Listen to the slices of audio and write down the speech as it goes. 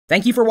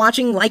Thank you for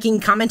watching,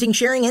 liking, commenting,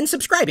 sharing, and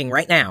subscribing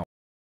right now.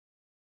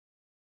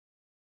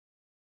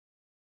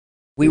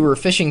 We were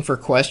fishing for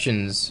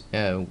questions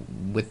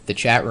with the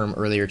chat room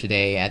earlier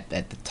today. At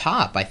the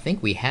top, I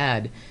think we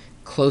had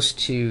close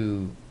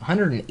to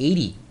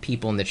 180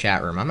 people in the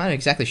chat room. I'm not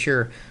exactly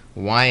sure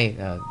why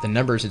the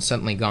numbers had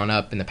suddenly gone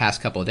up in the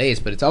past couple of days,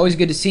 but it's always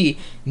good to see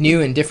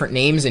new and different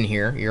names in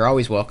here. You're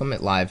always welcome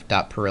at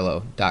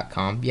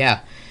live.pirillo.com. Yeah.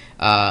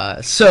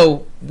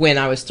 So when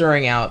I was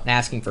throwing out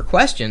asking for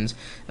questions,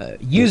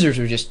 users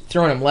were just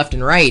throwing them left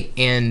and right,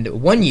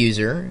 and one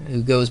user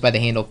who goes by the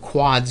handle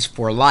Quads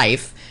for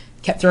Life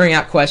kept throwing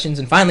out questions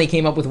and finally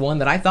came up with one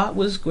that I thought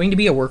was going to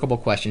be a workable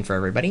question for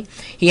everybody.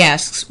 He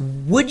asks,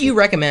 would you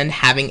recommend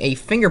having a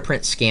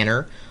fingerprint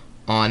scanner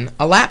on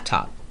a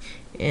laptop?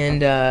 And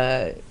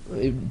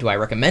do I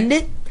recommend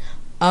it?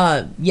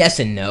 Yes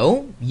and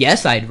no.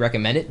 Yes, I'd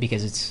recommend it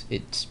because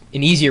it's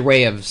an easier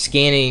way of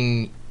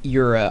scanning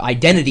your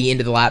identity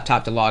into the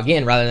laptop to log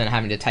in rather than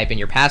having to type in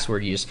your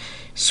password. You just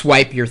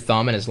swipe your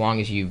thumb, and as long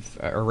as you've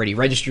already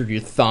registered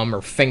your thumb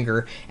or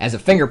finger as a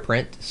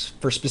fingerprint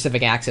for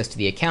specific access to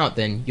the account,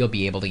 then you'll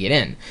be able to get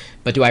in.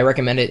 But do I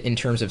recommend it in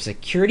terms of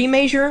security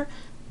measure?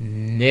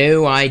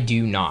 No, I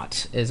do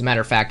not. As a matter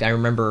of fact, I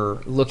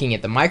remember looking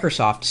at the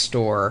Microsoft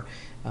store.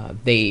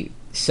 They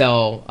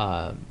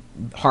sell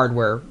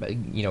hardware,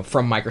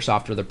 from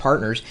Microsoft or their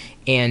partners,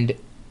 and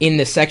in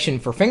the section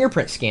for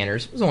fingerprint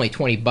scanners, it was only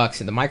 $20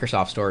 at the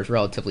Microsoft store. It's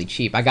relatively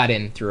cheap. I got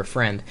in through a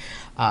friend.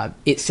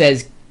 It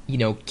says,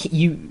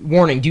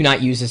 warning, do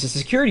not use this as a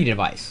security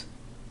device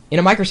in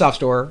a Microsoft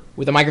store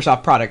with a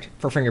Microsoft product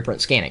for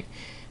fingerprint scanning.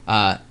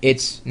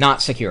 It's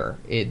not secure.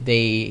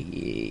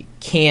 The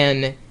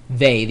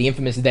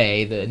infamous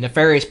they, the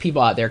nefarious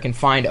people out there can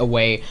find a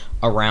way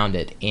around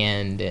it.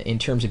 And in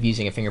terms of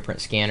using a fingerprint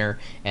scanner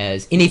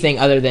as anything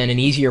other than an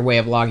easier way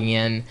of logging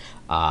in,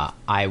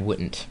 I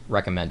wouldn't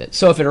recommend it.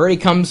 So if it already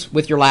comes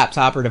with your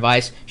laptop or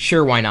device,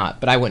 sure, why not?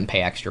 But I wouldn't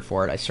pay extra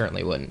for it. I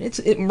certainly wouldn't.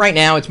 Right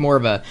now, it's more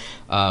of a,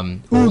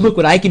 ooh, look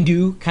what I can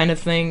do kind of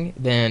thing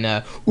than,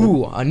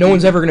 no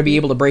one's ever going to be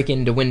able to break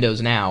into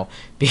Windows now,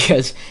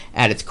 because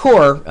at its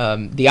core,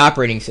 the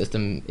operating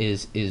system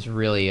is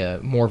really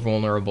more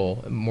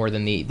vulnerable, more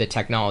than the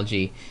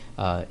technology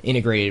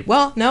integrated.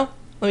 Well, no,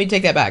 let me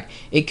take that back.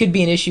 It could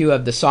be an issue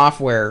of the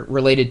software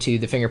related to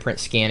the fingerprint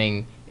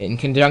scanning in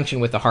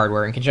conjunction with the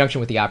hardware, in conjunction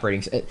with the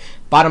operating system.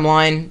 Bottom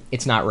line,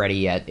 it's not ready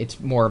yet. It's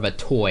more of a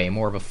toy,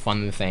 more of a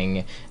fun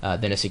thing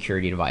than a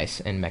security device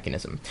and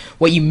mechanism.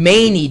 What you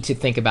may need to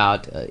think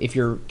about if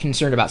you're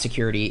concerned about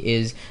security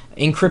is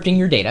encrypting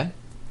your data.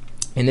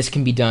 And this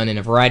can be done in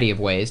a variety of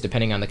ways,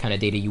 depending on the kind of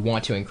data you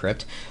want to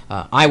encrypt.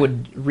 I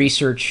would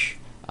research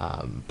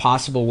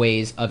possible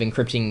ways of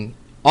encrypting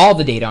all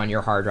the data on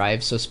your hard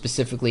drive, so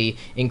specifically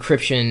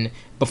encryption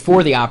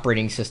before the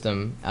operating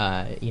system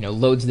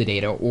loads the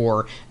data,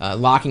 or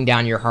locking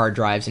down your hard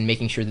drives and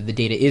making sure that the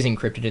data is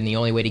encrypted, and the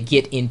only way to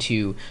get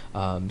into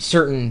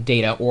certain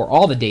data or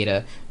all the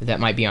data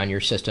that might be on your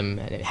system,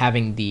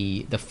 having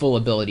the full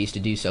abilities to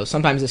do so.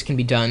 Sometimes this can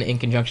be done in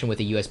conjunction with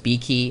a USB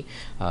key,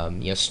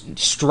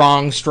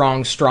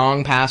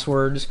 strong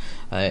passwords.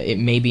 It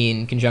may be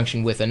in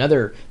conjunction with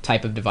another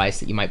type of device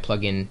that you might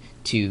plug in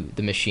to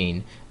the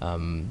machine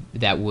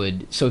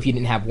so if you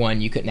didn't have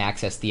one, you couldn't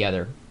access the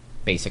other,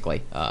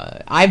 basically.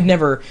 I've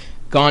never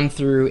gone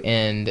through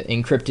and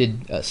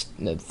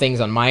encrypted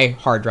things on my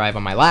hard drive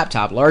on my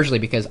laptop, largely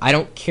because I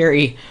don't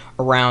carry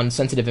around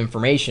sensitive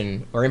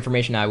information or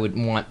information I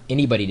wouldn't want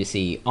anybody to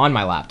see on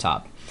my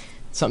laptop.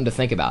 Something to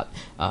think about.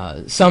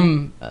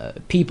 Some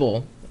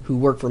people who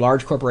work for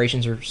large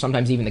corporations, or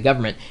sometimes even the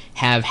government,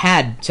 have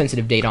had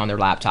sensitive data on their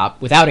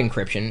laptop without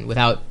encryption,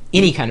 without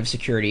any kind of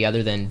security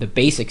other than the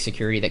basic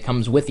security that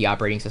comes with the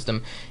operating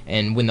system.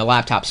 And when the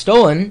laptop's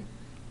stolen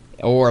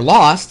or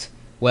lost,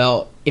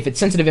 well, if it's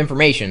sensitive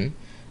information,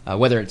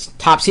 whether it's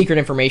top secret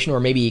information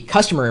or maybe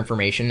customer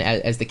information,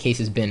 as the case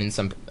has been in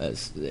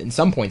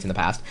some points in the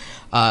past,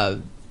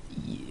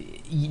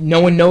 no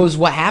one knows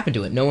what happened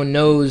to it. No one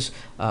knows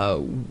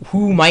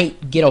who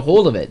might get a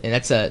hold of it, and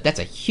that's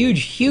a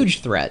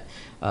huge threat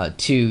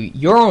to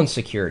your own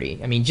security.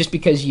 I mean, just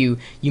because you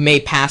may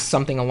pass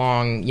something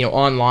along,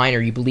 online, or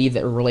you believe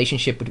that a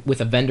relationship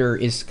with a vendor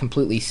is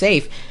completely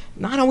safe,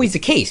 not always the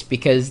case,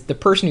 because the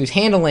person who's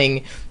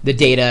handling the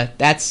data,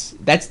 that's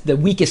the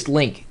weakest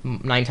link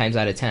 9 times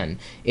out of 10.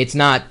 It's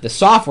not the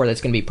software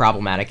that's going to be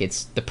problematic.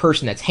 It's the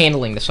person that's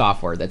handling the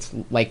software that's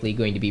likely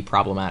going to be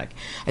problematic.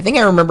 I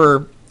can't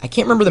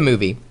remember the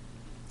movie,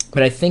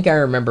 but I think I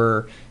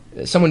remember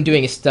someone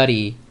doing a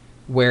study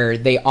where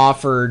they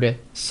offered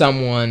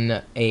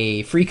someone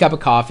a free cup of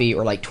coffee,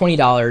 or like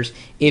 $20,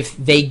 if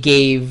they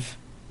gave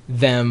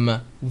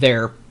them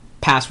their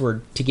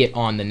password to get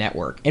on the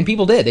network. And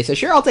people did. They said,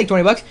 sure, I'll take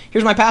 $20.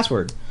 Here's my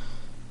password.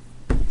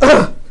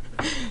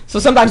 So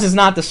sometimes it's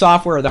not the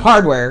software or the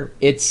hardware,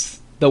 it's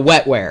the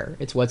wetware.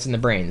 It's what's in the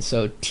brain.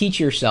 So teach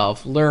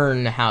yourself,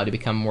 learn how to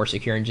become more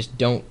secure, and just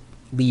don't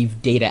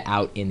leave data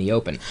out in the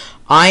open.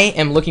 I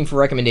am looking for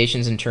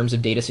recommendations in terms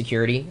of data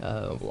security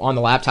on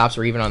the laptops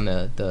or even on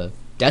the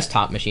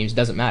desktop machines,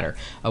 doesn't matter.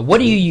 What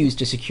do you use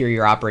to secure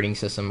your operating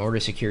system or to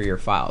secure your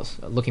files?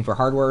 Looking for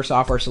hardware or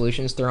software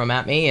solutions, throw them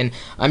at me. And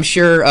I'm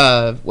sure,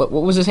 what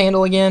was his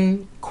handle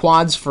again?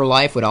 Quads for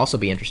Life would also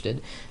be interested.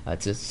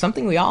 It's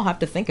something we all have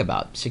to think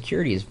about.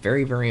 Security is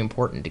very, very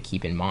important to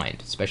keep in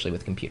mind, especially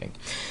with computing.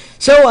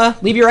 So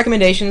leave your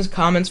recommendations,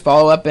 comments,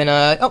 follow-up, and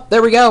oh,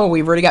 there we go.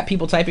 We've already got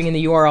people typing in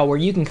the URL where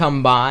you can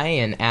come by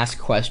and ask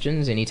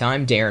questions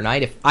anytime, day or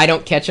night. If I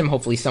don't catch them,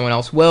 hopefully someone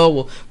else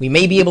will. We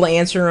may be able to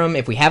answer them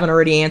if we haven't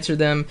already answered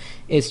them.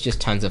 It's just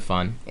tons of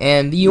fun.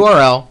 And the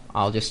URL,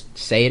 I'll just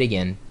say it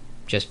again,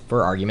 just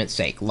for argument's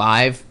sake,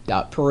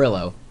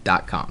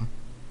 live.pirillo.com.